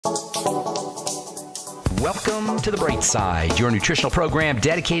Welcome to The Bright Side, your nutritional program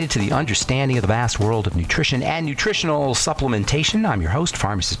dedicated to the understanding of the vast world of nutrition and nutritional supplementation. I'm your host,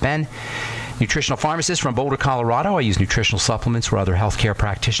 Pharmacist Ben, nutritional pharmacist from Boulder, Colorado. I use nutritional supplements where other healthcare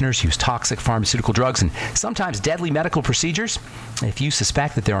practitioners use toxic pharmaceutical drugs and sometimes deadly medical procedures. If you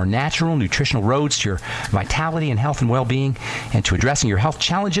suspect that there are natural nutritional roads to your vitality and health and well-being and to addressing your health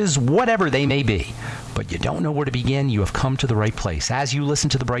challenges, whatever they may be, but you don't know where to begin, you have come to the right place. As you listen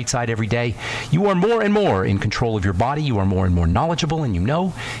to The Bright Side every day, you are more and more in control of your body. You are more and more knowledgeable, and you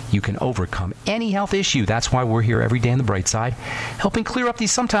know you can overcome any health issue. That's why we're here every day on The Bright Side, helping clear up the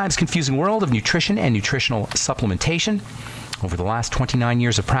sometimes confusing world of nutrition and nutritional supplementation. Over the last 29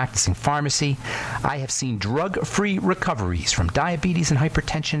 years of practicing pharmacy, I have seen drug-free recoveries from diabetes and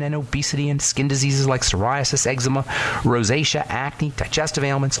hypertension and obesity and skin diseases like psoriasis, eczema, rosacea, acne, digestive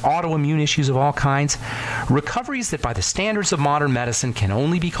ailments, autoimmune issues of all kinds. Recoveries that by the standards of modern medicine can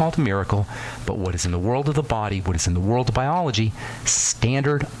only be called a miracle, but what is in the world of the body, what is in the world of biology,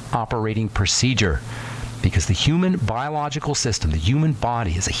 standard operating procedure. Because the human biological system, the human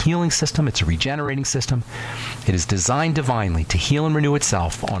body, is a healing system. It's a regenerating system. It is designed divinely to heal and renew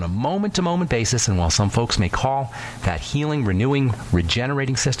itself on a moment-to-moment basis. And while some folks may call that healing, renewing,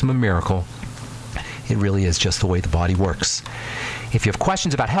 regenerating system a miracle, it really is just the way the body works. If you have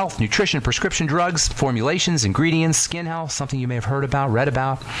questions about health, nutrition, prescription drugs, formulations, ingredients, skin health, something you may have heard about, read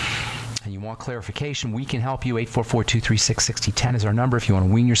about, and you want clarification, we can help you. 844-236-6010 is our number. If you want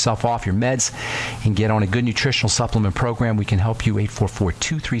to wean yourself off your meds and get on a good nutritional supplement program, we can help you.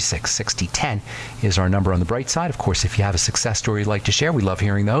 844-236-6010 is our number on the Bright Side. Of course, if you have a success story you'd like to share, we love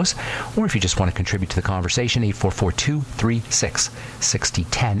hearing those. Or if you just want to contribute to the conversation,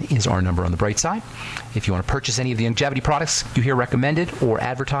 844-236-6010 is our number on the Bright Side. If you want to purchase any of the longevity products you hear recommended or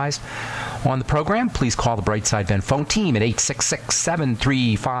advertised on the program, please call the Bright Side Ben phone team at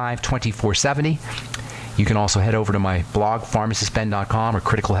 866-735-2470. You can also head over to my blog, pharmacistben.com or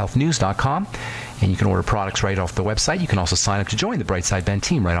criticalhealthnews.com, and you can order products right off the website. You can also sign up to join the Bright Side Ben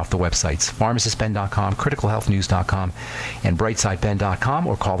team right off the websites, pharmacistben.com, criticalhealthnews.com, and brightsideben.com,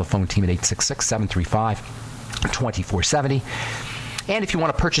 or call the phone team at 866-735-2470. And if you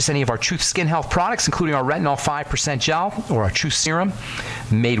want to purchase any of our Truth Skin Health products, including our Retinol 5% gel or our Truth Serum,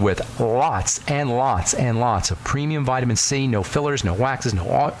 made with lots and lots and lots of premium vitamin C, no fillers, no waxes,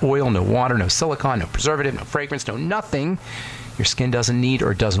 no oil, no water, no silicone, no preservative, no fragrance, no nothing your skin doesn't need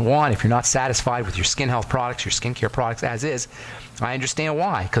or doesn't want. If you're not satisfied with your skin health products, your skincare products as is, I understand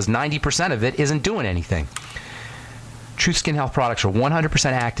why, because 90% of it isn't doing anything. Truth Skin Health products are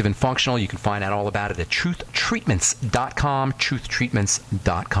 100% active and functional. You can find out all about it at truthtreatments.com,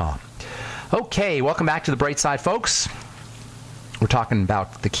 truthtreatments.com. Okay, welcome back to the Bright Side, folks. We're talking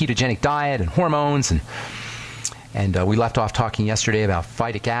about the ketogenic diet and hormones, and we left off talking yesterday about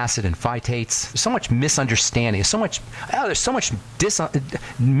phytic acid and phytates. There's so much misunderstanding. There's so much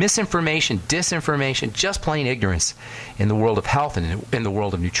misinformation, disinformation, just plain ignorance in the world of health and in the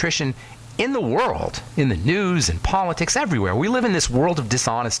world of nutrition. In the world, in the news and politics, everywhere. We live in this world of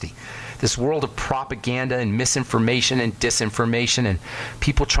dishonesty, this world of propaganda and misinformation and disinformation, and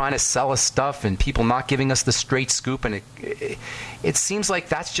people trying to sell us stuff and people not giving us the straight scoop. And it seems like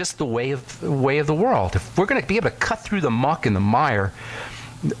that's just the way of the world. If we're going to be able to cut through the muck and the mire,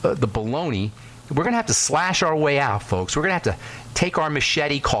 the baloney, we're going to have to slash our way out, folks. We're going to have to take our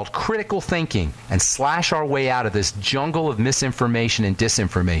machete called critical thinking and slash our way out of this jungle of misinformation and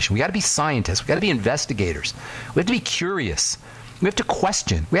disinformation. We got to be scientists. We got to be investigators. We have to be curious. We have to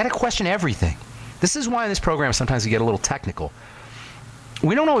question. We got to question everything. This is why in this program sometimes we get a little technical.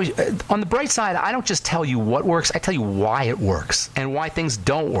 We don't always, on the Bright Side, I don't just tell you what works. I tell you why it works and why things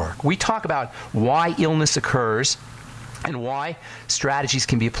don't work. We talk about why illness occurs and why strategies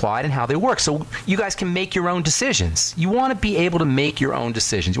can be applied and how they work. So you guys can make your own decisions. You want to be able to make your own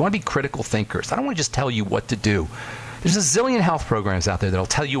decisions. You want to be critical thinkers. I don't want to just tell you what to do. There's a zillion health programs out there that'll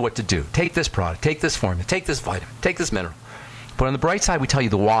tell you what to do. Take this product, take this formula, take this vitamin, take this mineral. But on the Bright Side, we tell you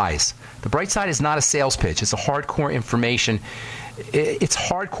the whys. The Bright Side is not a sales pitch. It's a hardcore information. It's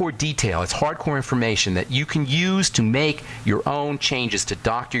hardcore detail. It's hardcore information that you can use to make your own changes, to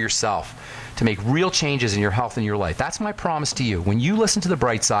doctor yourself, to make real changes in your health and your life. That's my promise to you. When you listen to the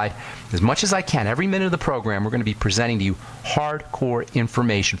Bright Side, as much as I can, every minute of the program, we're going to be presenting to you hardcore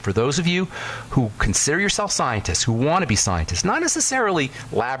information for those of you who consider yourself scientists, who want to be scientists, not necessarily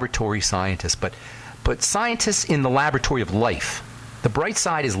laboratory scientists, but scientists in the laboratory of life. The Bright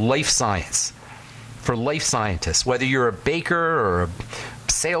Side is life science for life scientists, whether you're a baker or a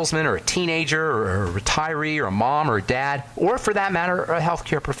salesman or a teenager or a retiree or a mom or a dad, or for that matter, a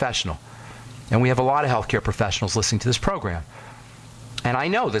healthcare professional. And we have a lot of healthcare professionals listening to this program. And I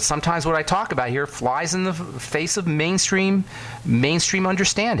know that sometimes what I talk about here flies in the face of mainstream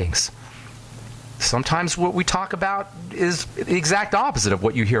understandings. Sometimes what we talk about is the exact opposite of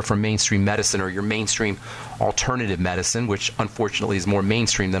what you hear from mainstream medicine or your mainstream alternative medicine, which unfortunately is more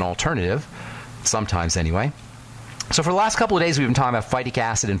mainstream than alternative, sometimes anyway. So for the last couple of days, we've been talking about phytic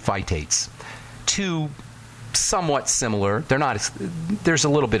acid and phytates. Two somewhat similar. They're not. There's a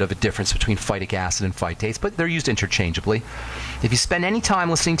little bit of a difference between phytic acid and phytates, but they're used interchangeably. If you spend any time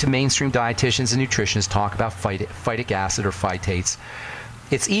listening to mainstream dietitians and nutritionists talk about phytic acid or phytates,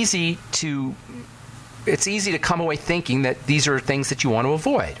 it's easy to come away thinking that these are things that you want to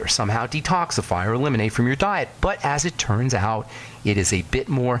avoid or somehow detoxify or eliminate from your diet. But as it turns out, it is a bit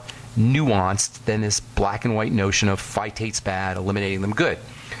more nuanced than this black and white notion of phytates bad, eliminating them good.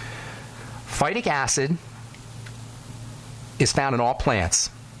 Phytic acid is found in all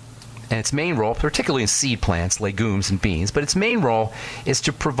plants, and its main role, particularly in seed plants, legumes and beans, but its main role is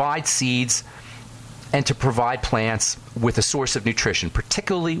to provide seeds and to provide plants with a source of nutrition,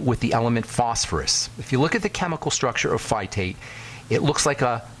 particularly with the element phosphorus. If you look at the chemical structure of phytate, it looks like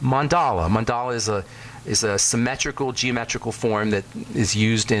a mandala. Mandala is a symmetrical, geometrical form that is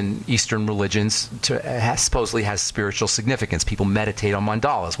used in Eastern religions supposedly has spiritual significance. People meditate on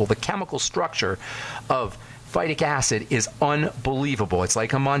mandalas. Well, the chemical structure of phytic acid is unbelievable. It's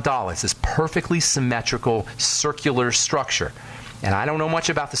like a mandala. It's this perfectly symmetrical, circular structure. And I don't know much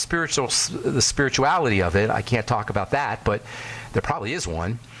about the spirituality of it. I can't talk about that, but there probably is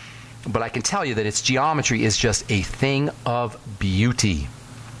one. But I can tell you that its geometry is just a thing of beauty.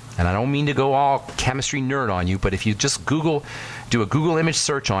 And I don't mean to go all chemistry nerd on you, but if you just do a Google image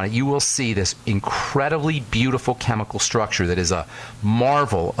search on it, you will see this incredibly beautiful chemical structure that is a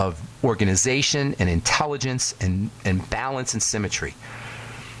marvel of organization and intelligence and balance and symmetry.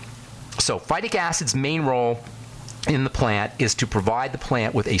 So phytic acid's main role in the plant is to provide the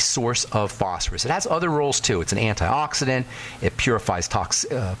plant with a source of phosphorus. It has other roles too. It's an antioxidant. It purifies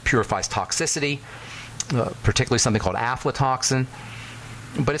toxicity, particularly something called aflatoxin.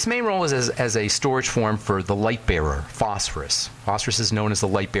 But its main role is as a storage form for the light bearer, phosphorus. Phosphorus is known as the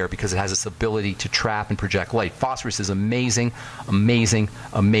light bearer because it has its ability to trap and project light. Phosphorus is amazing, amazing,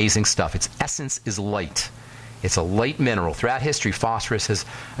 amazing stuff. Its essence is light. It's a light mineral. Throughout history, phosphorus has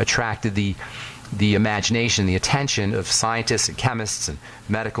attracted the imagination, the attention of scientists and chemists and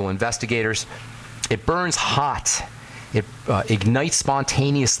medical investigators. It burns hot. It ignites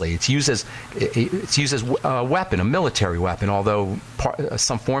spontaneously. It's used as a weapon, a military weapon, although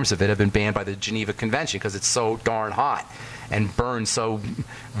some forms of it have been banned by the Geneva Convention because it's so darn hot and burns so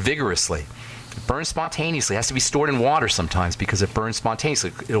vigorously. It burns spontaneously. It has to be stored in water sometimes because it burns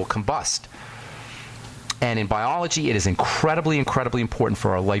spontaneously. It will combust. And in biology, it is incredibly, incredibly important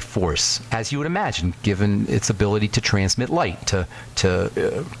for our life force, as you would imagine, given its ability to transmit light, to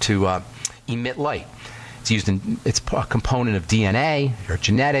emit light. It's a component of DNA or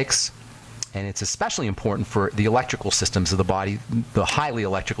genetics, and it's especially important for the electrical systems of the body, the highly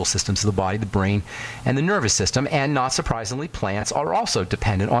electrical systems of the body, the brain, and the nervous system. And not surprisingly, plants are also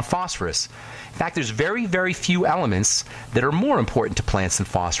dependent on phosphorus. In fact, there's very, very few elements that are more important to plants than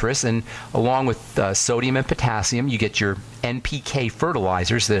phosphorus. And along with sodium and potassium, you get your NPK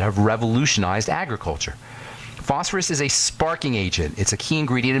fertilizers that have revolutionized agriculture. Phosphorus is a sparking agent. It's a key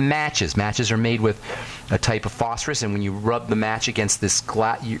ingredient in matches. Matches are made with a type of phosphorus, and when you rub the match against this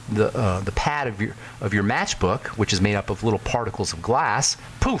the pad of your matchbook, which is made up of little particles of glass,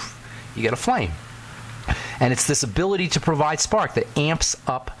 poof, you get a flame. And it's this ability to provide spark that amps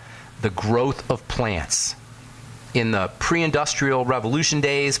up the growth of plants. In the pre-industrial revolution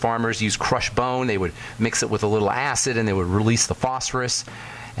days, farmers used crushed bone. They would mix it with a little acid, and they would release the phosphorus.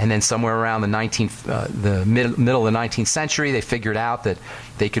 And then somewhere around the middle of the 19th century, they figured out that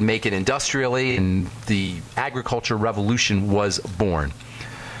they could make it industrially, and the agriculture revolution was born.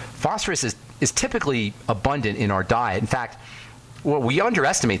 Phosphorus is typically abundant in our diet. In fact, well, we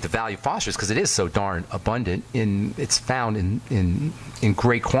underestimate the value of phosphorus because it is so darn abundant. It's found in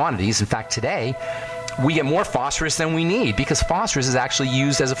great quantities. In fact, today, we get more phosphorus than we need because phosphorus is actually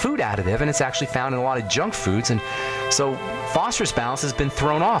used as a food additive, and it's actually found in a lot of junk foods. And so phosphorus balance has been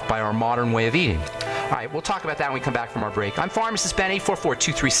thrown off by our modern way of eating. All right, we'll talk about that when we come back from our break. I'm Pharmacist Ben.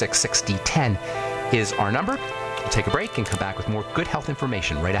 844-236-6010 is our number. We'll take a break and come back with more good health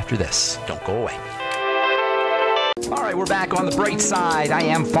information right after this. Don't go away. All right, we're back on the bright side. I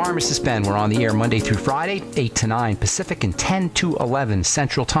am Pharmacist Ben. We're on the air Monday through Friday, 8 to 9 Pacific and 10 to 11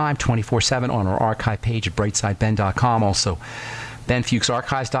 Central Time, 24/7 on our archive page at brightsideben.com. Also,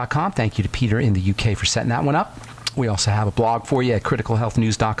 benfuchsarchives.com. Thank you to Peter in the UK for setting that one up. We also have a blog for you at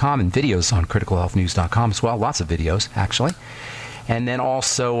criticalhealthnews.com and videos on criticalhealthnews.com as well. Lots of videos, actually. And then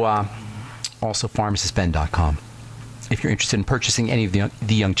also pharmacistben.com. If you're interested in purchasing any of the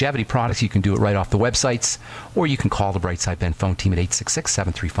longevity products, you can do it right off the websites, or you can call the Brightside Ben phone team at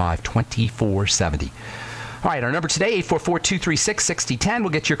 866-735-2470. All right, our number today, 844-236-6010. We'll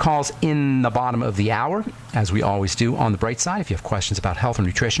get your calls in the bottom of the hour, as we always do on the Bright Side. If you have questions about health or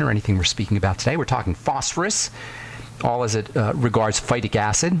nutrition or anything we're speaking about today, we're talking phosphorus, all as it regards phytic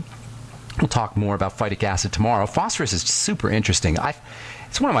acid. We'll talk more about phytic acid tomorrow. Phosphorus is super interesting.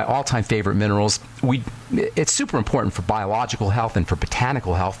 It's one of my all-time favorite minerals. It's super important for biological health and for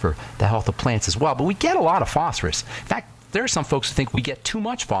botanical health, for the health of plants as well. But we get a lot of phosphorus. In fact, there are some folks who think we get too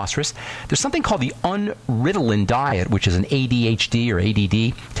much phosphorus. There's something called the unritalin diet, which is an ADHD or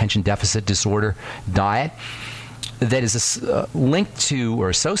ADD, attention deficit disorder diet, that is linked to or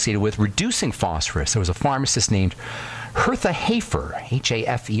associated with reducing phosphorus. There was a pharmacist named Hertha Hafer,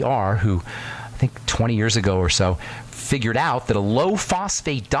 Hafer, who I think 20 years ago or so figured out that a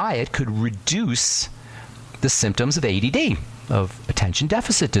low-phosphate diet could reduce the symptoms of ADD, of attention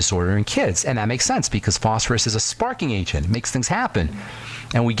deficit disorder in kids. And that makes sense because phosphorus is a sparking agent. It makes things happen.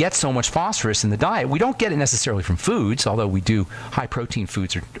 And we get so much phosphorus in the diet. We don't get it necessarily from foods, although we do. High-protein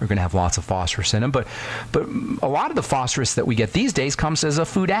foods are going to have lots of phosphorus in them. But a lot of the phosphorus that we get these days comes as a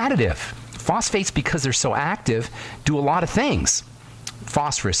food additive. Phosphates, because they're so active, do a lot of things.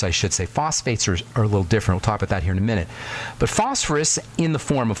 Phosphorus, I should say. Phosphates are a little different. We'll talk about that here in a minute. But phosphorus, in the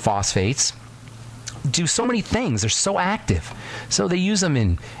form of phosphates, do so many things. They're so active. So they use them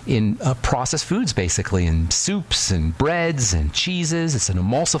in processed foods, basically, in soups and breads and cheeses. It's an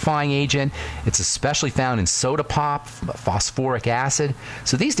emulsifying agent. It's especially found in soda pop, phosphoric acid.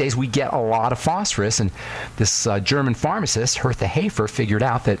 So these days we get a lot of phosphorus. And this German pharmacist, Hertha Hafer, figured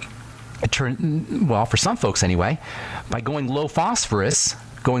out that it turned, well, for some folks anyway, by going low phosphorus,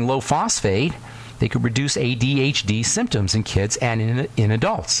 going low phosphate, they could reduce ADHD symptoms in kids and in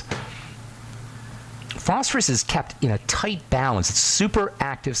adults. Phosphorus is kept in a tight balance. It's super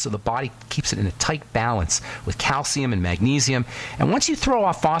active, so the body keeps it in a tight balance with calcium and magnesium. And once you throw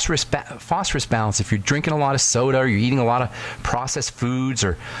off phosphorus balance, if you're drinking a lot of soda or you're eating a lot of processed foods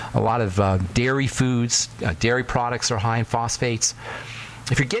or a lot of dairy foods, dairy products are high in phosphates.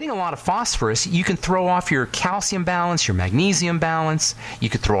 If you're getting a lot of phosphorus, you can throw off your calcium balance, your magnesium balance. You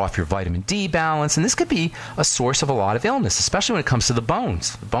could throw off your vitamin D balance. And this could be a source of a lot of illness, especially when it comes to the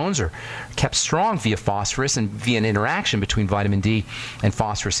bones. The bones are kept strong via phosphorus and via an interaction between vitamin D and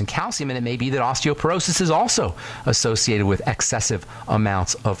phosphorus and calcium. And it may be that osteoporosis is also associated with excessive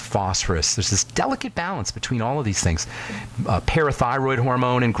amounts of phosphorus. There's this delicate balance between all of these things. Parathyroid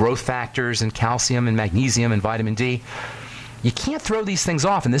hormone and growth factors and calcium and magnesium and vitamin D. You can't throw these things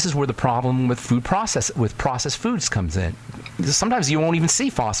off, and this is where the problem with processed foods comes in. Sometimes you won't even see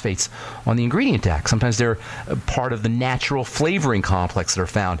phosphates on the ingredient deck. Sometimes they're part of the natural flavoring complex that are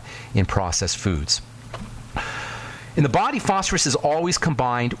found in processed foods. In the body, phosphorus is always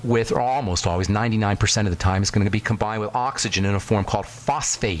combined with, or almost always, 99% of the time, it's going to be combined with oxygen in a form called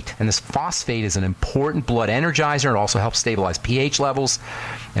phosphate. And this phosphate is an important blood energizer. It also helps stabilize pH levels.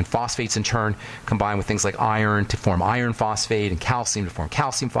 And phosphates, in turn, combine with things like iron to form iron phosphate, and calcium to form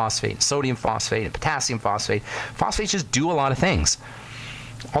calcium phosphate, and sodium phosphate, and potassium phosphate. Phosphates just do a lot of things.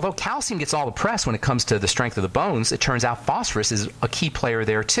 Although calcium gets all the press when it comes to the strength of the bones, it turns out phosphorus is a key player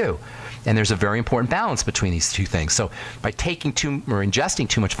there too. And there's a very important balance between these two things. So by taking or ingesting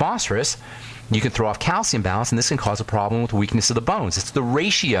too much phosphorus, you can throw off calcium balance, and this can cause a problem with weakness of the bones. It's the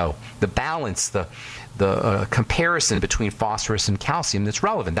ratio, the balance, the comparison between phosphorus and calcium that's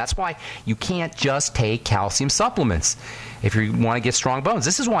relevant. That's why you can't just take calcium supplements if you want to get strong bones.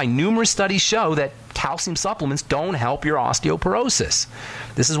 This is why numerous studies show that calcium supplements don't help your osteoporosis.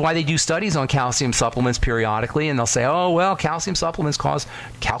 This is why they do studies on calcium supplements periodically, and they'll say, oh, well, calcium supplements cause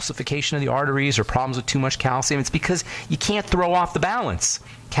calcification of the arteries or problems with too much calcium. It's because you can't throw off the balance.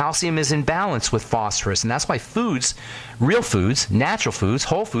 Calcium is in balance with phosphorus, and that's why foods, real foods, natural foods,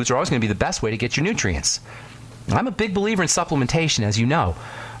 whole foods are always going to be the best way to get your nutrients. I'm a big believer in supplementation, as you know,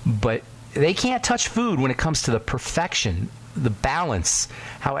 but they can't touch food when it comes to the perfection, the balance,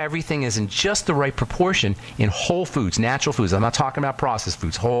 how everything is in just the right proportion in whole foods, natural foods. I'm not talking about processed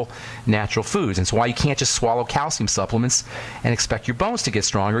foods, whole natural foods. And so why you can't just swallow calcium supplements and expect your bones to get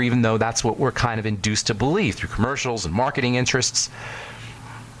stronger, even though that's what we're kind of induced to believe through commercials and marketing interests.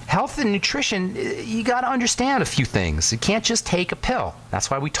 Health and nutrition, you got to understand a few things. You can't just take a pill. That's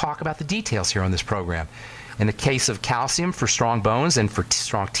why we talk about the details here on this program. In the case of calcium for strong bones and for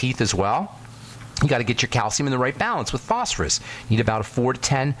strong teeth as well, you got to get your calcium in the right balance with phosphorus. You need about a 4 to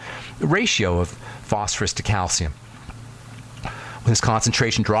 10 ratio of phosphorus to calcium. When this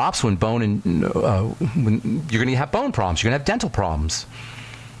concentration drops, when when you're going to have bone problems, you're going to have dental problems.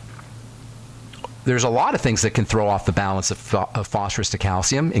 There's a lot of things that can throw off the balance of phosphorus to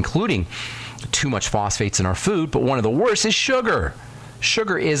calcium, including too much phosphates in our food, but one of the worst is sugar.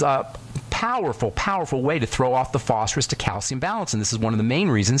 Sugar is a powerful, powerful way to throw off the phosphorus to calcium balance, and this is one of the main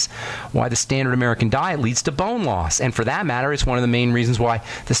reasons why the standard American diet leads to bone loss. And for that matter, it's one of the main reasons why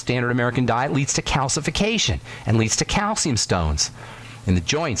the standard American diet leads to calcification and leads to calcium stones in the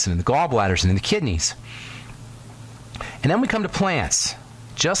joints and in the gallbladders and in the kidneys. And then we come to plants.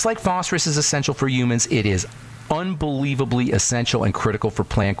 Just like phosphorus is essential for humans, it is unbelievably essential and critical for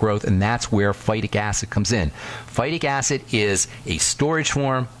plant growth, and that's where phytic acid comes in. Phytic acid is a storage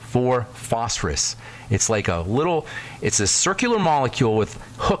form for phosphorus. It's like it's a circular molecule with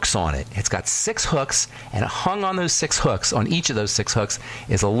hooks on it. It's got 6 hooks, and hung on those 6 hooks, on each of those 6 hooks,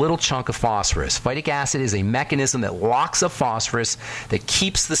 is a little chunk of phosphorus. Phytic acid is a mechanism that locks up phosphorus that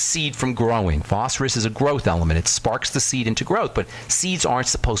keeps the seed from growing. Phosphorus is a growth element. It sparks the seed into growth, but seeds aren't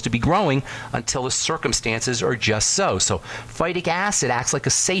supposed to be growing until the circumstances are just so. So phytic acid acts like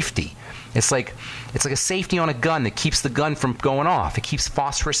a safety. It's like a safety on a gun that keeps the gun from going off. It keeps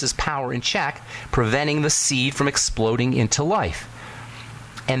phosphorus's power in check, preventing the seed from exploding into life.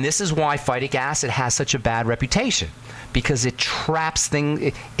 And this is why phytic acid has such a bad reputation, because it traps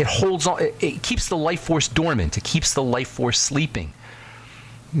things, it holds on, it keeps the life force dormant, it keeps the life force sleeping.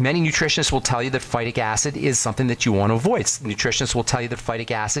 Many nutritionists will tell you that phytic acid is something that you want to avoid. Nutritionists will tell you that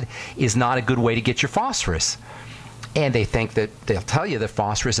phytic acid is not a good way to get your phosphorus. And they'll tell you that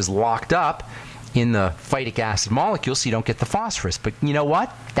phosphorus is locked up in the phytic acid molecule so you don't get the phosphorus. But you know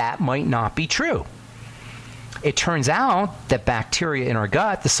what? That might not be true. It turns out that bacteria in our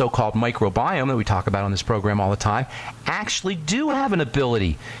gut, the so-called microbiome that we talk about on this program all the time, actually do have an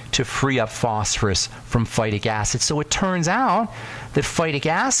ability to free up phosphorus from phytic acid. So it turns out that phytic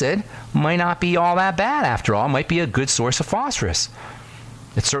acid might not be all that bad after all. It might be a good source of phosphorus.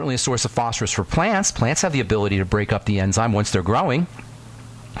 It's certainly a source of phosphorus for plants. Plants have the ability to break up the enzyme once they're growing.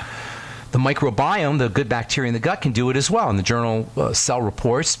 The microbiome, the good bacteria in the gut, can do it as well. In the journal Cell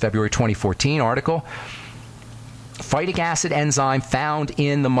Reports, February 2014 article, phytic acid enzyme found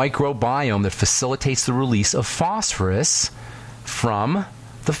in the microbiome that facilitates the release of phosphorus from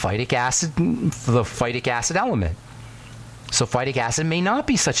the phytic acid element. So phytic acid may not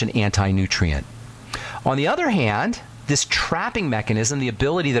be such an anti-nutrient. On the other hand, this trapping mechanism, the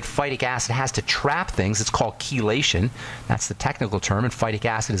ability that phytic acid has to trap things, it's called chelation. That's the technical term, and phytic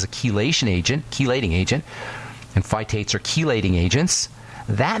acid is a chelating agent, and phytates are chelating agents.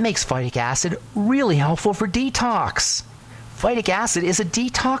 That makes phytic acid really helpful for detox. Phytic acid is a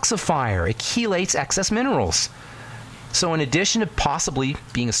detoxifier. It chelates excess minerals. So in addition to possibly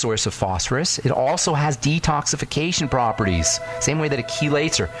being a source of phosphorus, it also has detoxification properties. Same way that it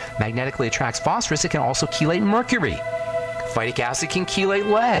chelates or magnetically attracts phosphorus, it can also chelate mercury. Phytic acid can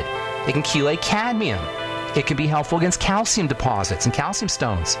chelate lead. It can chelate cadmium. It can be helpful against calcium deposits and calcium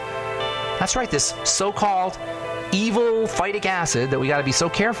stones. That's right, this so-called evil phytic acid that we got to be so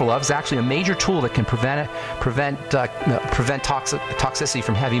careful of is actually a major tool that can prevent toxicity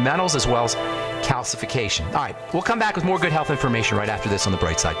from heavy metals as well as calcification. All right, we'll come back with more good health information right after this on The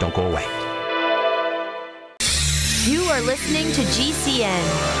Bright Side. Don't go away. You are listening to GCN.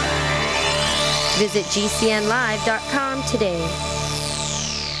 Visit GCNlive.com today.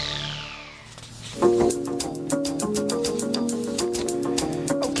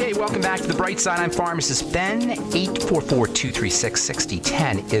 Okay, welcome back to The Bright Side. I'm pharmacist Ben.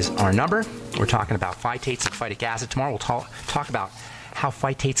 844-236-6010 is our number. We're talking about phytates and phytic acid. Tomorrow we'll talk about how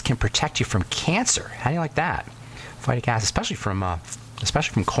phytates can protect you from cancer. How do you like that? Phytic acid, especially from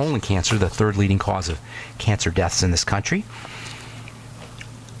colon cancer, the 3rd leading cause of cancer deaths in this country.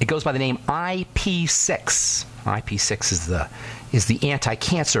 It goes by the name IP6. IP6 is the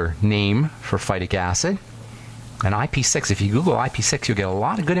anti-cancer name for phytic acid. And IP6, if you Google IP6, you'll get a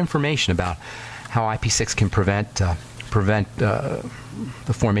lot of good information about how IP6 can prevent the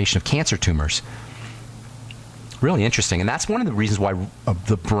formation of cancer tumors. Really interesting. And that's one of the reasons why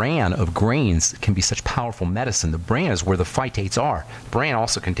the bran of grains can be such powerful medicine. The bran is where the phytates are. The bran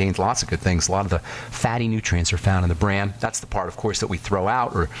also contains lots of good things. A lot of the fatty nutrients are found in the bran. That's the part, of course, that we throw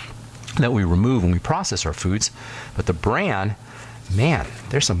out or that we remove when we process our foods. But the bran, man,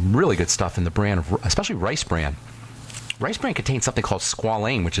 there's some really good stuff in the bran, especially rice bran. Rice bran contains something called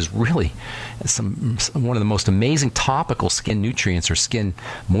squalane, which is really one of the most amazing topical skin nutrients or skin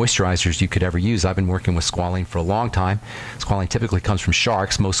moisturizers you could ever use. I've been working with squalane for a long time. Squalane typically comes from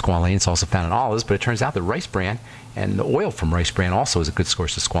sharks. Most squalane is also found in olives, but it turns out that rice bran And the oil from rice bran also is a good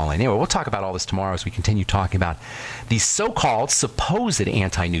source of squalane. Anyway, we'll talk about all this tomorrow as we continue talking about the so-called supposed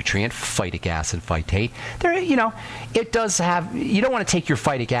anti-nutrient, phytic acid phytate. There, it does have, you don't want to take your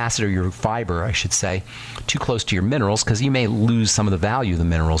phytic acid or your fiber, I should say, too close to your minerals because you may lose some of the value of the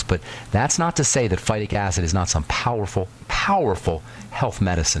minerals. But that's not to say that phytic acid is not some powerful, powerful health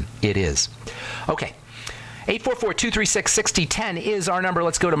medicine. It is. Okay. 844-236-6010 is our number.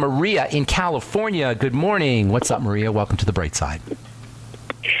 Let's go to Maria in California. Good morning. What's up, Maria? Welcome to the Bright Side.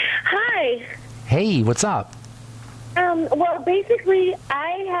 Hi. Hey, what's up? Well, basically, I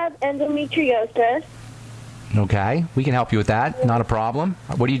have endometriosis. Okay. We can help you with that. Not a problem.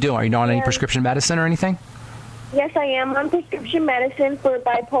 What are you doing? Are you on any prescription medicine or anything? Yes, I am on prescription medicine for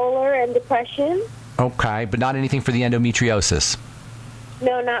bipolar and depression. Okay, but not anything for the endometriosis.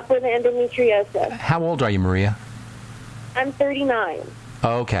 No, not for the endometriosis. How old are you, Maria? I'm 39.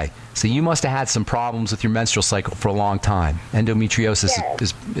 Okay. So you must have had some problems with your menstrual cycle for a long time. Endometriosis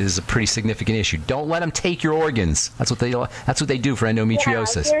is a pretty significant issue. Don't let them take your organs. That's what they do for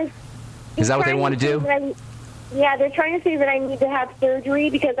endometriosis. Yeah, is that what they want to do? Yeah, they're trying to say that I need to have surgery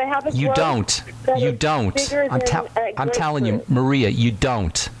because I have a You don't. You don't. I'm telling you, Maria, you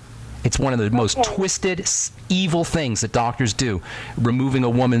don't. It's one of the most twisted, evil things that doctors do, removing a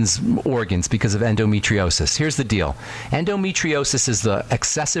woman's organs because of endometriosis. Here's the deal. Endometriosis is the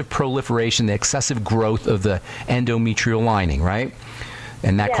excessive proliferation, the excessive growth of the endometrial lining, right?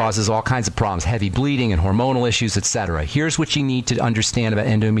 And that causes all kinds of problems, heavy bleeding and hormonal issues, etc. Here's what you need to understand about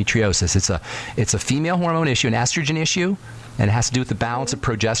endometriosis. It's a female hormone issue, an estrogen issue, and it has to do with the balance of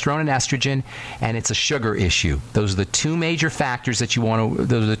progesterone and estrogen, and it's a sugar issue. Those are the two major factors that you want to,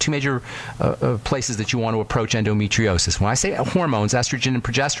 those are the two major places that you want to approach endometriosis. When I say hormones, estrogen and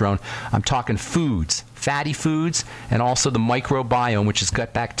progesterone, I'm talking foods, fatty foods, and also the microbiome, which is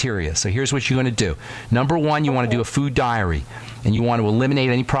gut bacteria. So here's what you're going to do. Number one, you want to do a food diary, and you want to eliminate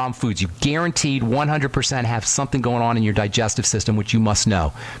any problem foods. You guaranteed 100% have something going on in your digestive system, which you must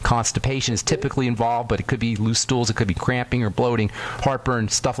know. Constipation is typically involved, but it could be loose stools, it could be cramping or bloating, heartburn,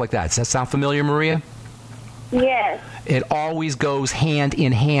 stuff like that. Does that sound familiar, Maria? Yes. It always goes hand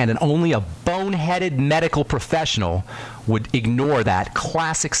in hand, and only a boneheaded medical professional would ignore that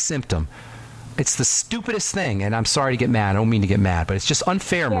classic symptom. It's the stupidest thing, and I'm sorry to get mad. I don't mean to get mad, but it's just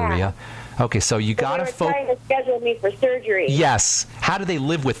unfair, Maria. Okay, so you got to trying to schedule me for surgery. Yes. How do they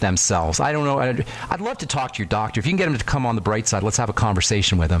live with themselves? I don't know. I'd love to talk to your doctor. If you can get him to come on the Bright Side, let's have a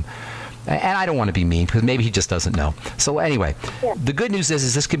conversation with him. And I don't want to be mean because maybe he just doesn't know. So anyway, the good news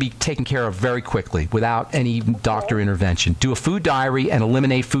is this could be taken care of very quickly without any doctor intervention. Do a food diary and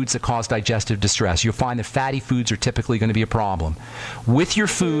eliminate foods that cause digestive distress. You'll find that fatty foods are typically going to be a problem. With your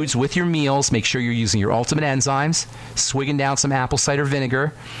foods, with your meals, make sure you're using your ultimate enzymes, swigging down some apple cider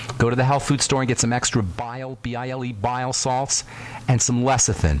vinegar, go to the health food store and get some extra bile, B-I-L-E, bile salts, and some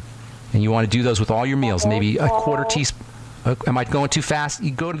lecithin. And you want to do those with all your meals, maybe a quarter teaspoon. Am I going too fast? You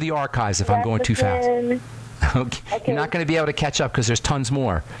go to the archives if I'm going too fast. Okay. You're not going to be able to catch up because there's tons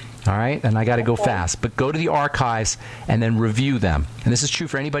more. All right? And I got to go fast. But go to the archives and then review them. And this is true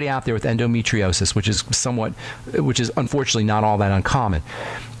for anybody out there with endometriosis, which is unfortunately not all that uncommon.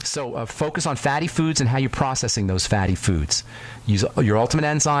 So focus on fatty foods and how you're processing those fatty foods. Use your ultimate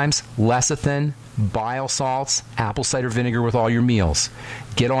enzymes, lecithin, bile salts, apple cider vinegar with all your meals.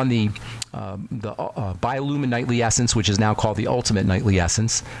 Get on the Biolumin Nightly Essence, which is now called the Ultimate Nightly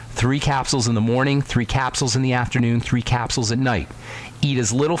Essence. 3 capsules in the morning, 3 capsules in the afternoon, 3 capsules at night. Eat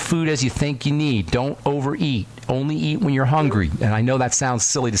as little food as you think you need. Don't overeat. Only eat when you're hungry. And I know that sounds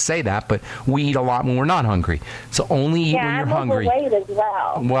silly to say that, but we eat a lot when we're not hungry. So only eat when you're hungry. Yeah, I'm overweight as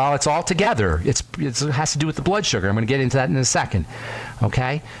well. Well, it's all together. It has to do with the blood sugar. I'm going to get into that in a second.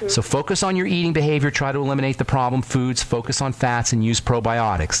 Okay? Mm-hmm. So focus on your eating behavior. Try to eliminate the problem foods. Focus on fats and use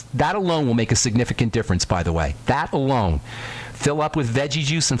probiotics. That alone will make a significant difference, by the way. That alone. Fill up with veggie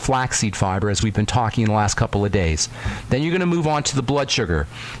juice and flaxseed fiber, as we've been talking in the last couple of days. Then you're going to move on to the blood sugar.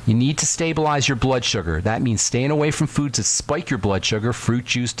 You need to stabilize your blood sugar. That means staying away from foods that spike your blood sugar, fruit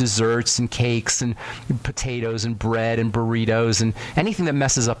juice, desserts, and cakes, and potatoes, and bread, and burritos, and anything that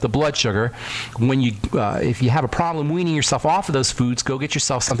messes up the blood sugar. If you have a problem weaning yourself off of those foods, go get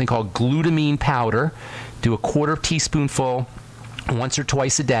yourself something called glutamine powder. Do a 1/4 teaspoonful once or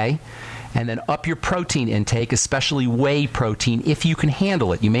twice a day. And then up your protein intake, especially whey protein, if you can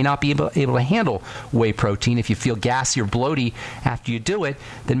handle it. You may not be able to handle whey protein. If you feel gassy or bloaty after you do it,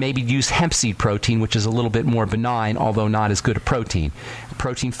 then maybe use hemp seed protein, which is a little bit more benign, although not as good a protein.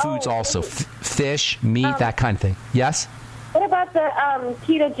 Protein foods also, fish, meat, that kind of thing. Yes? What about about the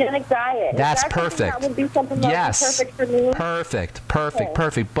ketogenic diet? That's Is that perfect. That would be something that yes. would be perfect for me?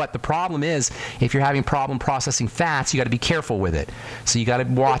 Perfect. But the problem is, if you're having problem processing fats, you got to be careful with it. So you got to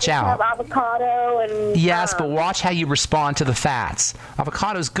watch out. Have avocado and... Yes, but watch how you respond to the fats.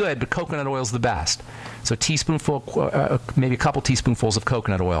 Avocado is good, but coconut oil is the best. So maybe a couple teaspoonfuls of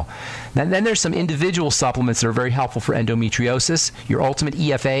coconut oil. Then there's some individual supplements that are very helpful for endometriosis. Your ultimate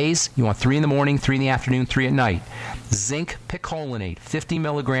EFAs, you want 3 in the morning, 3 in the afternoon, 3 at night. Zinc picolinate, 50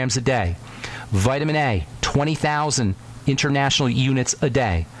 milligrams a day. Vitamin A, 20,000 international units a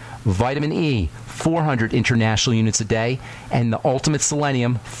day. Vitamin E, 400 international units a day, and the ultimate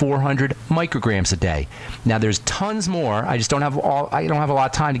selenium, 400 micrograms a day. Now there's tons more. I don't have a lot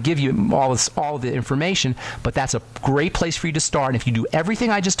of time to give you all of the information, but that's a great place for you to start. And if you do everything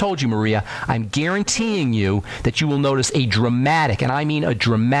I just told you, Maria, I'm guaranteeing you that you will notice a dramatic, and I mean a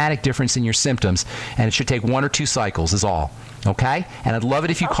dramatic difference in your symptoms, and it should take 1 or 2 cycles is all. Okay? And I'd love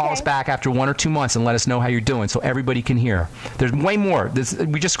it if you call us back after 1 or 2 months and let us know how you're doing so everybody can hear. There's way more.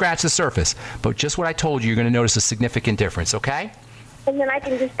 We just scratched the surface. But just what I told you, you're going to notice a significant difference, okay? And then I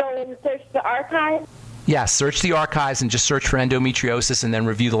can just go and search the archive? Yeah, search the archives and just search for endometriosis and then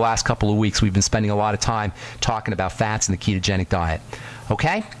review the last couple of weeks. We've been spending a lot of time talking about fats and the ketogenic diet.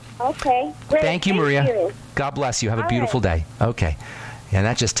 Okay? Okay. Great. Thank you, Maria. God bless you. Have a beautiful day. Okay. And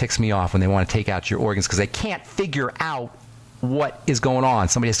that just ticks me off when they want to take out your organs because they can't figure out what is going on.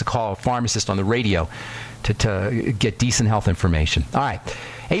 Somebody has to call a pharmacist on the radio to get decent health information. All right.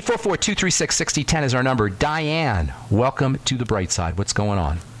 844-236-6010 is our number. Diane, welcome to the bright side. What's going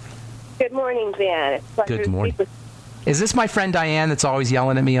on? Good morning, Dan. It's a pleasure Good to morning. speak Is this my friend Diane that's always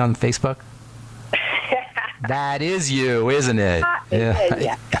yelling at me on Facebook? That is you, isn't it?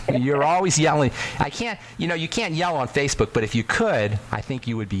 Yeah. You're always yelling. I can't, you can't yell on Facebook, but if you could, I think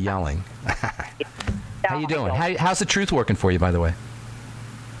you would be yelling. How you doing? How's the truth working for you, by the way?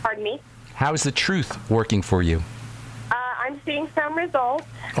 Pardon me? How is the truth working for you? I'm seeing some results.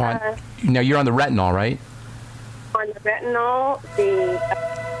 Now, you're on the retinol, right? On the retinol,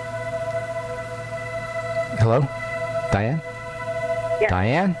 Hello? Diane? Yeah.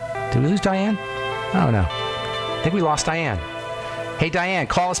 Diane? Did we lose Diane? Oh, no. I think we lost Diane. Hey, Diane,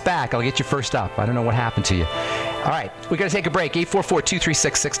 call us back. I'll get you first up. I don't know what happened to you. All right, we got to take a break.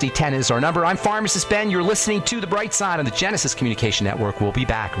 844-236-6010 is our number. I'm Pharmacist Ben. You're listening to The Bright Side on the Genesis Communication Network. We'll be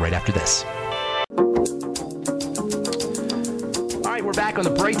back right after this. All right, we're back on The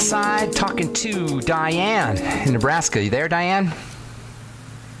Bright Side talking to Diane in Nebraska. You there, Diane?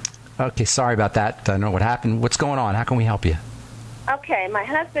 Okay, sorry about that. I don't know what happened. What's going on? How can we help you? Okay, my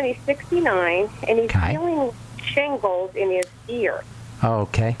husband is 69, and he's feeling shingles in his ear. Oh,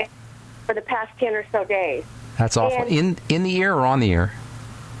 okay. For the past 10 or so days. That's awful. In the ear or on the ear?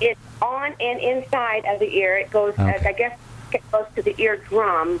 It's on and inside of the ear. It goes, I guess it goes to the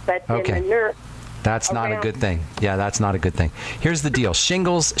eardrum, but in the nerve. That's not a good thing. Yeah, that's not a good thing. Here's the deal.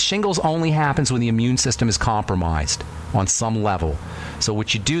 Shingles only happens when the immune system is compromised on some level. So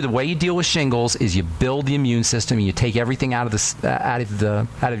what you do, the way you deal with shingles is you build the immune system and you take everything out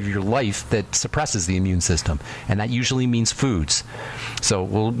of your life that suppresses the immune system, and that usually means foods. So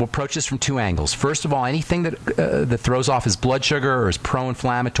we'll approach this from 2 angles. First of all, anything that throws off his blood sugar or is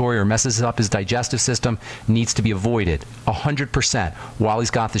pro-inflammatory or messes up his digestive system needs to be avoided 100% while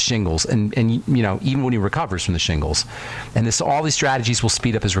he's got the shingles, and even when he recovers from the shingles. And all these strategies will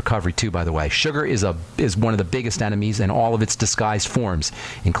speed up his recovery too, by the way. Sugar is one of the biggest enemies in all of its disguised forms,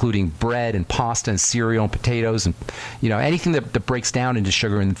 including bread and pasta and cereal and potatoes and anything that breaks down into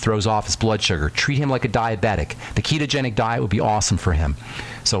sugar and throws off his blood sugar. Treat him like a diabetic. The ketogenic diet would be awesome for him.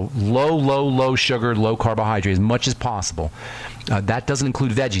 So low sugar, low carbohydrate as much as possible. That doesn't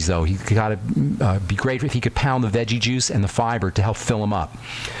include veggies, though. He got to be great if he could pound the veggie juice and the fiber to help fill him up.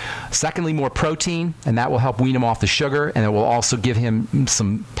 Secondly, more protein, and that will help wean him off the sugar, and it will also give him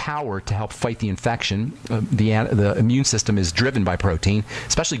some power to help fight the infection. The immune system is driven by protein,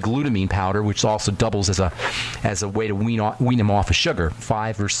 especially glutamine powder, which also doubles as a way to wean him off of sugar.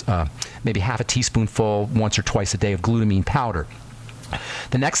 5 or maybe half a teaspoonful once or twice a day of glutamine powder.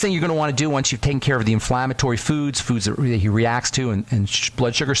 The next thing you're going to want to do once you've taken care of the inflammatory foods that he reacts to, and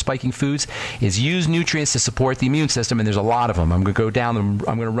blood sugar spiking foods, is use nutrients to support the immune system, and there's a lot of them. I'm going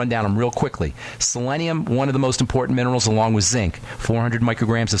to run down them real quickly. Selenium, one of the most important minerals, along with zinc. 400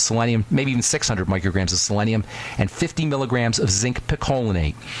 micrograms of selenium, maybe even 600 micrograms of selenium, and 50 milligrams of zinc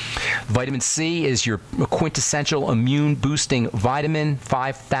picolinate. Vitamin C is your quintessential immune-boosting vitamin,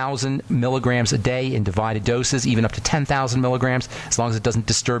 5,000 milligrams a day in divided doses, even up to 10,000 milligrams, as long as it doesn't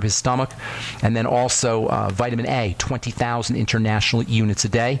disturb his stomach. And then also vitamin A, 20,000 international units a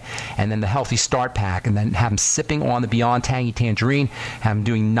day. And then the Healthy Start Pack, and then have him sipping on the Beyond Tangy Tangerine, have him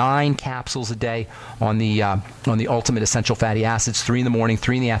doing 9 capsules a day on the Ultimate Essential Fatty Acids, 3 in the morning,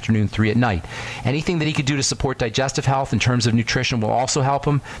 3 in the afternoon, 3 at night. Anything that he could do to support digestive health in terms of nutrition will also help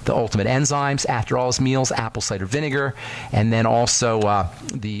him. The Ultimate Enzymes after all his meals, apple cider vinegar, and then also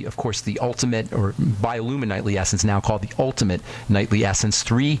of course the Ultimate or Biolumin Nightly Essence, now called the Ultimate Nightly Essence,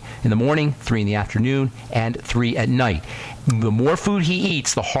 3 in the morning, 3 in the afternoon, and 3 at night. The more food he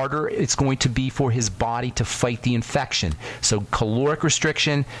eats, the harder it's going to be for his body to fight the infection. So caloric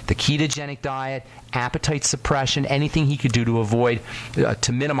restriction, the ketogenic diet, appetite suppression, anything he could do to avoid,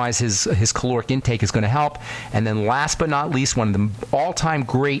 to minimize his caloric intake is going to help. And then last but not least, one of the all-time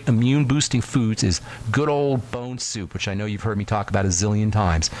great immune-boosting foods is good old bone soup, which I know you've heard me talk about a zillion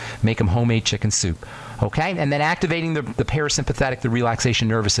times. Make him homemade chicken soup. Okay? And then activating the parasympathetic, the relaxation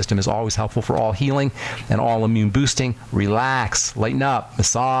nervous system, is always helpful for all healing and all immune boosting. Relax, lighten up,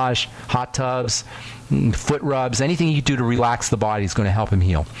 massage, hot tubs, foot rubs, anything you do to relax the body is going to help him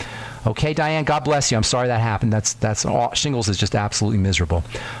heal. Okay, Diane, God bless you. I'm sorry that happened. That's all. Shingles is just absolutely miserable.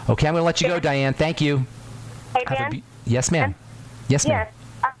 Okay, I'm going to let you go, Diane. Thank you. Hey, Dan? Yes, ma'am. Yes, ma'am.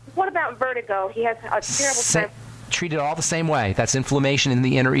 Yes. What about vertigo? He has a terrible time. Treat it all the same way. That's inflammation in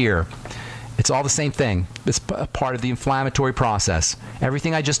the inner ear. It's all the same thing. It's part of the inflammatory process.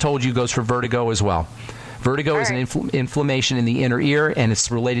 Everything I just told you goes for vertigo as well. Vertigo is an inflammation in the inner ear, and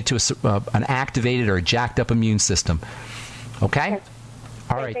it's related to an activated or a jacked up immune system. Okay?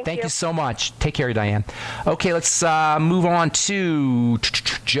 All right. Thank you so much. Take care, Diane. Okay, let's move on to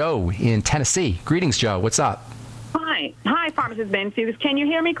Joe in Tennessee. Greetings, Joe. What's up? Hi. Hi, Pharmacist Ben Fuchs. Can you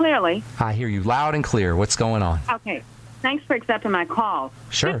hear me clearly? I hear you loud and clear. What's going on? Okay. Thanks for accepting my call.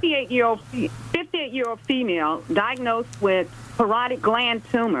 Sure. 58-year-old female diagnosed with parotid gland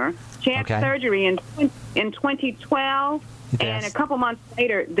tumor. She had surgery in 2012, and a couple months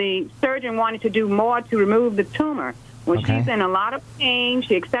later, the surgeon wanted to do more to remove the tumor. Well, she's in a lot of pain.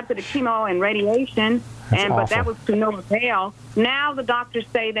 She accepted the chemo and radiation, but that was to no avail. Now the doctors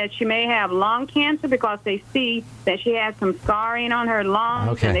say that she may have lung cancer because they see that she has some scarring on her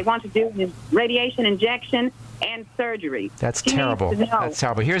lungs, and they want to do a radiation injection and surgery. That's terrible. That's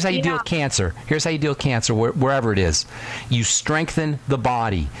terrible. Here's how you deal with cancer. Here's how you deal with cancer wherever it is. You strengthen the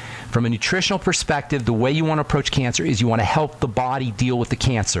body. From a nutritional perspective, the way you want to approach cancer is you want to help the body deal with the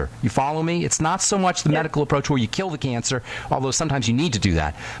cancer. You follow me? It's not so much the medical approach where you kill the cancer, although sometimes you need to do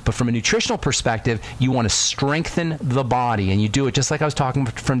that. But from a nutritional perspective, you want to strengthen the body, and you do it just like I was talking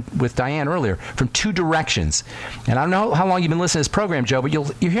with Diane earlier, from 2 directions. And I don't know how long you've been listening to this program, Joe, but you'll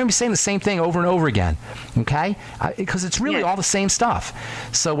hear me saying the same thing over and over again, okay? Because it's really all the same stuff.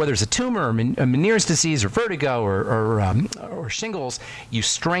 So whether it's a tumor or Meniere's disease or vertigo or shingles, you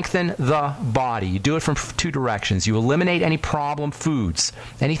strengthen the body. You do it from 2 directions. You eliminate any problem foods,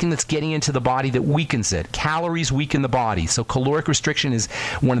 anything that's getting into the body that weakens it. Calories weaken the body, so caloric restriction is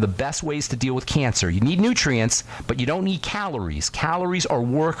one of the best ways to deal with cancer. You need nutrients, but you don't need calories. Calories are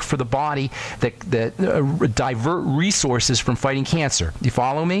work for the body that divert resources from fighting cancer. You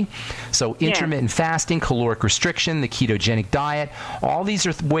follow me? So intermittent fasting, caloric restriction, the ketogenic diet, all these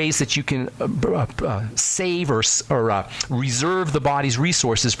are ways that you can save or reserve the body's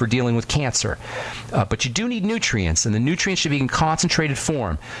resources for dealing with cancer. But you do need nutrients, and the nutrients should be in concentrated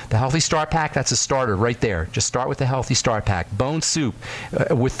form. The Healthy Start Pack, that's a starter right there. Just start with the Healthy Start Pack. Bone soup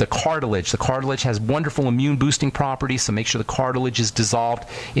with the cartilage. The cartilage has wonderful immune-boosting properties, so make sure the cartilage is dissolved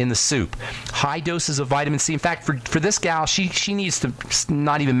in the soup. High doses of vitamin C. In fact, for this gal, she needs to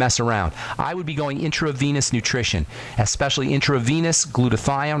not even mess around. I would be going intravenous nutrition, especially intravenous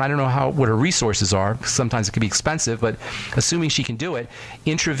glutathione. I don't know what her resources are. Sometimes it can be expensive, but assuming she can do it,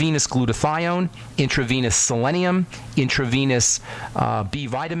 intravenous glutathione, intravenous selenium, intravenous B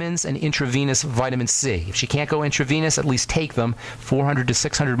vitamins, and intravenous vitamin C. If she can't go intravenous, at least take them. 400 to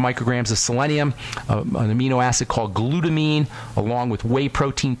 600 micrograms of selenium, an amino acid called glutamine, along with whey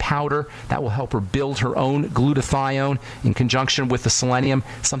protein powder. That will help her build her own glutathione in conjunction with the selenium.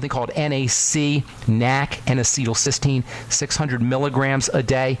 Something called NAC, N-acetylcysteine, 600 milligrams a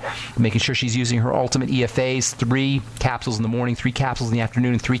day. Making sure she's using her ultimate EFAs, 3 capsules in the morning, 3 capsules in the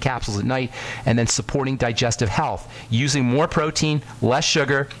afternoon, and 3 capsules at night, and then supporting digestive health. Using more protein, less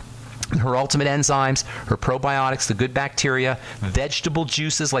sugar, her ultimate enzymes, her probiotics, the good bacteria, vegetable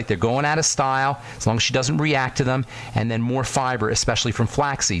juices like they're going out of style, as long as she doesn't react to them, and then more fiber, especially from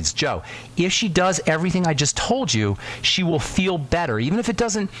flax seeds. Joe, if she does everything I just told you, she will feel better. Even if it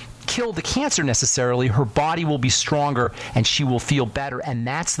doesn't kill the cancer necessarily, her body will be stronger and she will feel better. And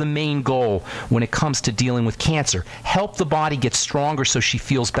that's the main goal when it comes to dealing with cancer. Help the body get stronger so she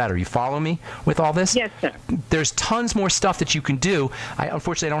feels better. You follow me with all this? Yes, sir. There's tons more stuff that you can do.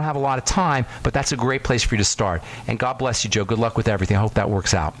 Unfortunately, I don't have a lot of time, but that's a great place for you to start. And God bless you, Joe. Good luck with everything. I hope that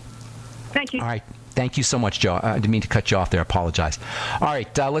works out. Thank you. All right. Thank you so much, Joe. I didn't mean to cut you off there. I apologize. All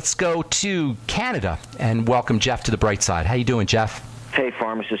right. Let's go to Canada and welcome Jeff to the bright side. How you doing, Jeff? Hey,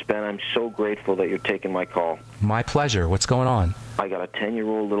 Pharmacist Ben, I'm so grateful that you're taking my call. My pleasure. What's going on? I got a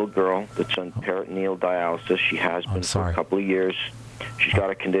 10-year-old little girl that's on peritoneal dialysis. She has been for a couple of years. She's got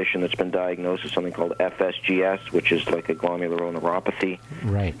a condition that's been diagnosed as something called FSGS, which is like a glomeruloneuropathy.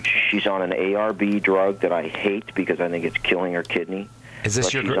 Right. She's on an ARB drug that I hate because I think it's killing her kidney. Is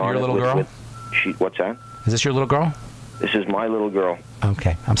this your little girl? What's that? Is this your little girl? This is my little girl.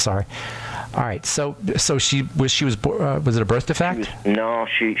 Okay, I'm sorry. All right, so was it a birth defect?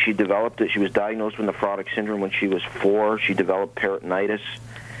 She developed it. She was diagnosed with nephrotic syndrome when she was 4. She developed peritonitis,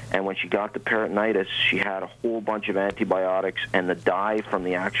 and when she got the peritonitis, she had a whole bunch of antibiotics and the dye from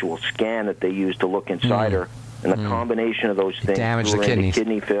the actual scan that they used to look inside her, and the combination of those things damaged the kidneys.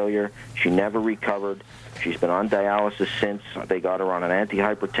 Kidney failure. She never recovered. She's been on dialysis since. They got her on an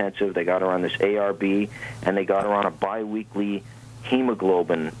antihypertensive. They got her on this ARB, and they got her on a biweekly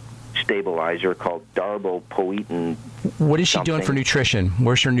hemoglobin stabilizer called darbepoetin. What is she doing for nutrition?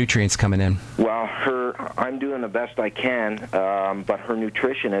 Where's her nutrients coming in? Well, I'm doing the best I can, but her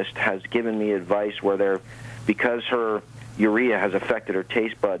nutritionist has given me advice because her urea has affected her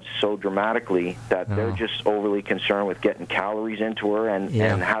taste buds so dramatically that they're just overly concerned with getting calories into her, and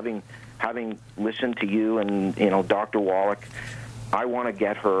having listened to you and Dr. Wallach, I want to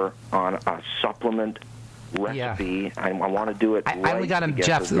get her on a supplement recipe. I want to do it right. I only got him,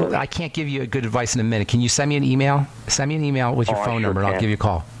 Jeff. I can't give you good advice in a minute. Can you send me an email? Send me an email with your phone number, and I'll give you a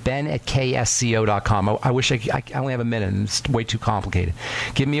call. Ben@ksco.com. I wish I only have a minute, and it's way too complicated.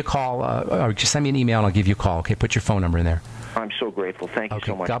 Give me a call, or just send me an email, and I'll give you a call. Okay, put your phone number in there. I'm so grateful. Thank you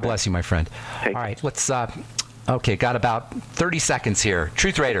so much. God bless you, my friend. All right, let's. Okay, got about 30 seconds here.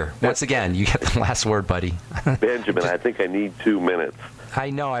 Truth Raider, once again, you get the last word, buddy. Benjamin, I think I need 2 minutes. I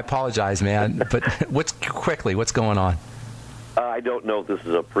know, I apologize, man. But what's going on? I don't know if this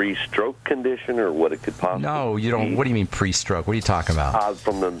is a pre-stroke condition or what it could possibly No, you don't. be. What do you mean pre-stroke? What are you talking about?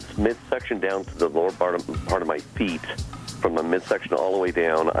 From the midsection down to the lower part of my feet, from the midsection all the way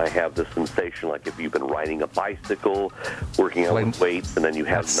down, I have this sensation like if you've been riding a bicycle, working out with weights, and then you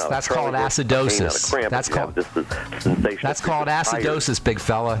have that's called acidosis. That's called acidosis, big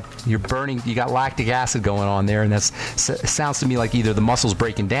fella. You're burning. You got lactic acid going on there, and it sounds to me like either the muscle's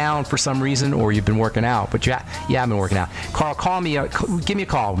breaking down for some reason, or you've been working out. But you haven't been working out. Carl, call me. Give me a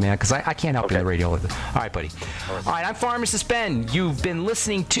call, man, because I can't help you on the radio. All right, buddy. All right, I'm Pharmacist Ben. You've been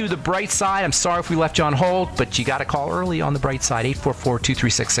listening to The Bright Side. I'm sorry if we left you on hold, but you got to call early on The Bright Side,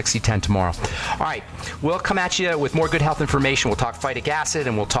 844-236-6010 tomorrow. All right, we'll come at you with more good health information. We'll talk phytic acid,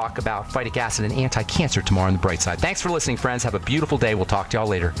 and we'll talk about phytic acid and anti-cancer tomorrow on The Bright Side. Thanks for listening, friends. Have a beautiful day. We'll talk to y'all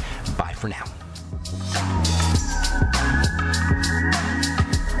later. Bye for now.